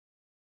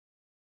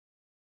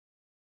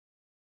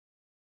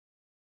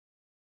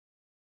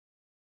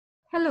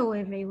Hello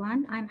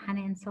everyone, I'm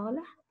Hanan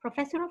Saleh,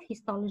 Professor of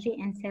Histology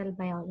and Cell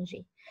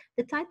Biology.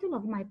 The title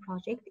of my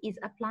project is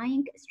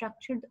Applying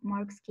Structured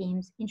Mark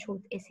Schemes in Short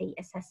Essay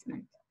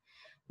Assessment.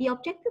 The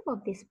objective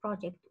of this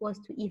project was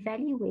to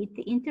evaluate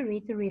the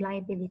inter-rater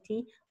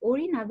reliability, or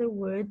in other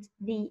words,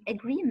 the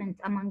agreement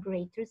among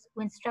raters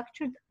when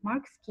structured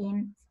mark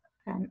schemes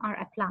are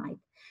applied.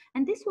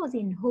 And this was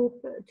in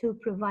hope to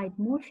provide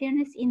more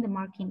fairness in the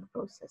marking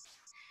process.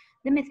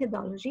 The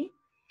methodology: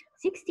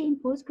 16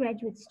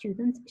 postgraduate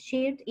students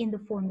shared in the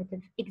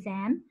formative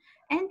exam,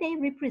 and they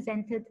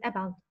represented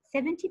about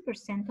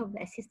 70% of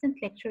the assistant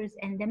lecturers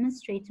and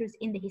demonstrators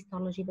in the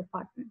histology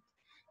department.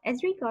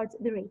 As regards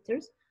the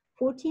raters,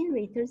 14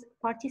 raters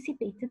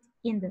participated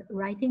in the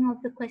writing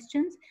of the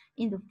questions,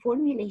 in the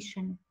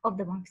formulation of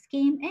the mark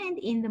scheme, and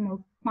in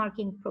the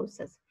marking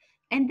process.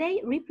 And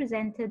they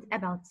represented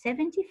about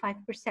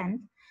 75%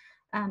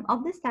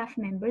 of the staff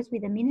members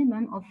with a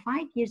minimum of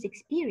 5 years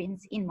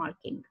experience in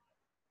marking.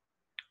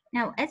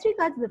 Now, as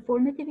regards the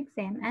formative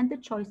exam and the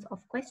choice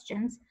of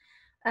questions,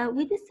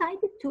 we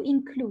decided to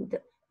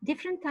include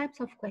different types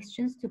of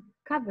questions to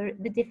cover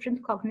the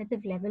different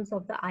cognitive levels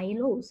of the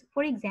ILOs.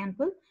 For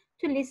example,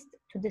 to list,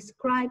 to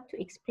describe,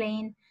 to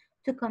explain,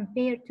 to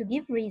compare, to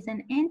give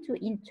reason, and to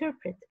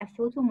interpret a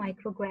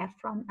photomicrograph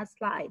from a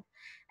slide.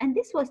 And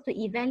this was to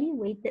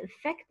evaluate the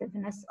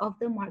effectiveness of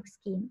the mark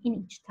scheme in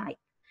each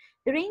type.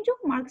 The range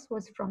of marks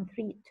was from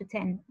 3 to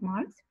 10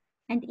 marks.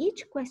 And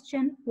each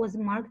question was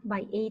marked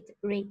by 8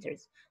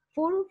 raters,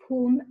 4 of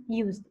whom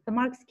used the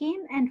mark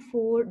scheme and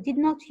 4 did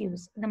not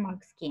use the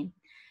mark scheme.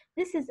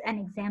 This is an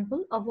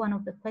example of one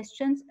of the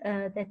questions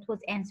that was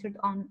answered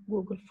on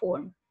Google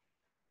Form.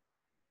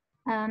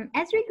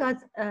 As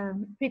regards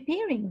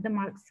preparing the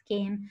mark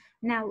scheme,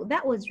 now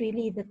that was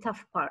really the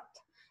tough part.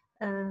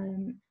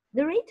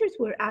 The raters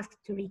were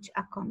asked to reach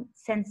a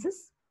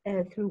consensus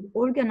through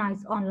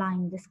organized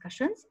online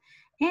discussions,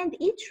 and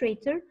each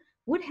rater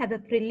would have a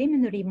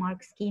preliminary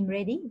mark scheme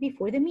ready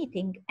before the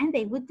meeting, and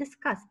they would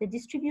discuss the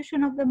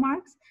distribution of the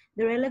marks,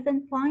 the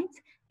relevant points,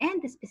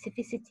 and the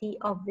specificity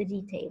of the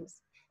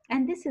details.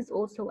 And this is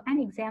also an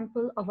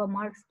example of a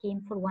mark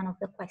scheme for one of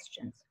the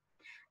questions.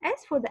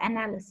 As for the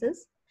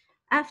analysis,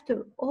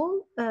 after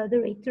all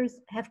the raters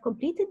have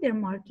completed their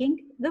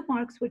marking, the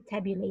marks were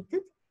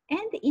tabulated,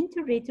 and the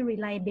inter-rater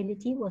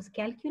reliability was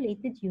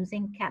calculated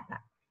using kappa.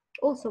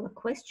 Also, a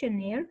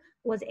questionnaire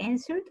was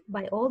answered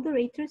by all the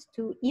raters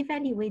to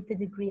evaluate the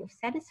degree of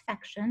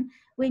satisfaction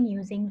when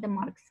using the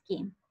mark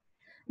scheme.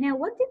 Now,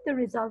 what did the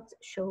results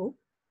show?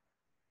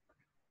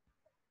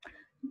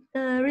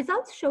 The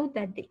results showed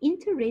that the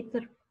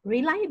inter-rater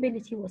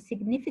reliability was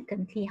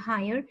significantly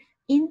higher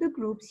in the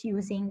groups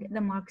using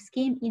the mark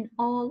scheme in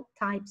all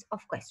types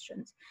of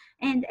questions.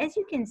 And as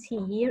you can see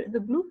here,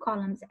 the blue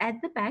columns at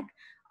the back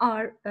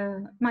are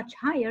much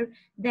higher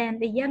than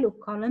the yellow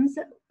columns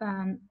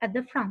at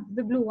the front.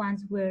 The blue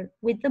ones were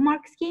with the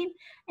mark scheme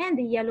and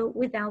the yellow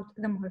without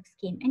the mark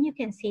scheme. And you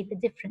can see the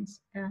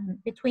difference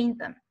between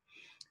them.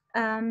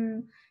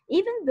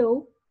 Even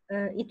though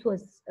it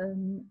was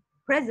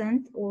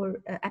present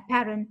or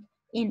apparent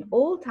in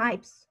all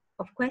types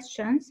of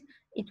questions,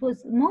 it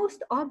was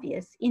most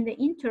obvious in the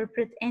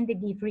interpret and the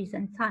give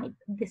reason type.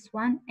 This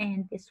one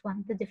and this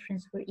one, the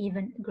difference were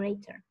even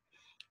greater.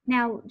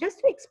 Now, just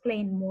to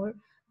explain more,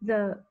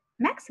 the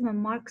maximum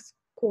mark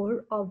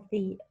score of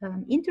the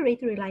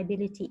inter-rater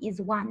reliability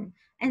is 1.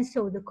 And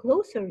so the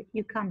closer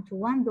you come to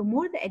 1, the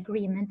more the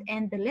agreement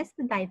and the less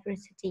the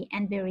diversity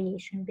and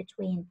variation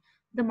between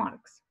the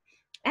marks.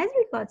 As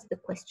regards the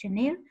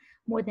questionnaire,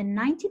 more than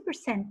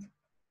 90%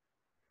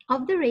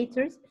 of the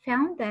raters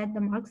found that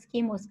the mark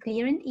scheme was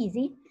clear and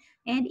easy,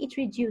 and it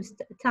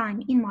reduced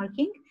time in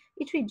marking,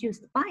 it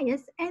reduced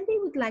bias, and they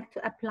would like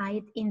to apply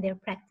it in their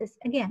practice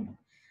again.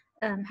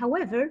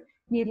 However,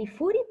 nearly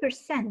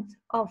 40%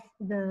 of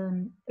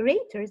the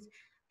raters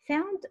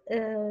found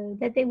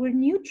that they were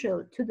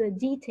neutral to the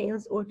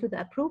details or to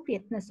the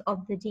appropriateness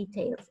of the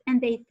details,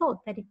 and they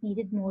thought that it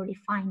needed more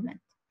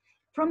refinement.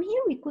 From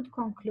here, we could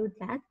conclude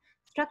that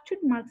structured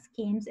mark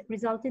schemes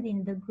resulted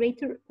in the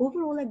greater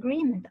overall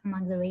agreement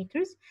among the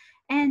raters,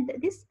 and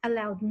this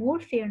allowed more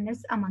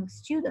fairness among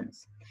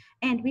students.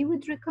 And we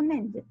would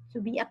recommend it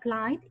to be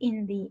applied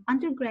in the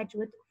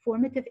undergraduate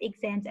formative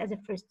exams as a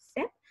first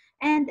step,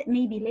 and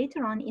maybe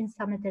later on in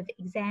summative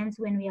exams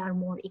when we are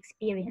more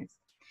experienced.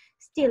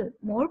 Still,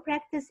 more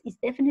practice is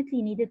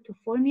definitely needed to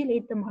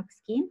formulate the mark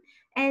scheme,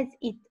 as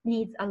it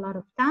needs a lot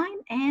of time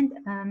and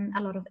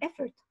a lot of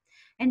effort.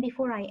 And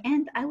before I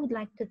end, I would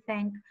like to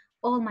thank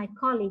all my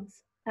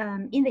colleagues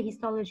in the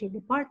histology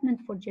department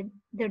for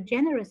their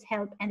generous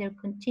help and their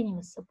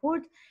continuous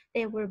support.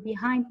 They were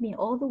behind me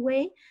all the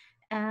way.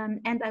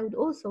 And I would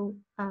also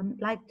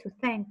like to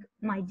thank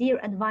my dear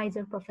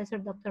advisor, Professor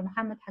Dr.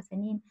 Mohammed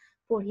Hassanin,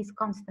 for his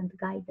constant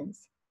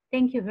guidance.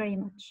 Thank you very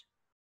much.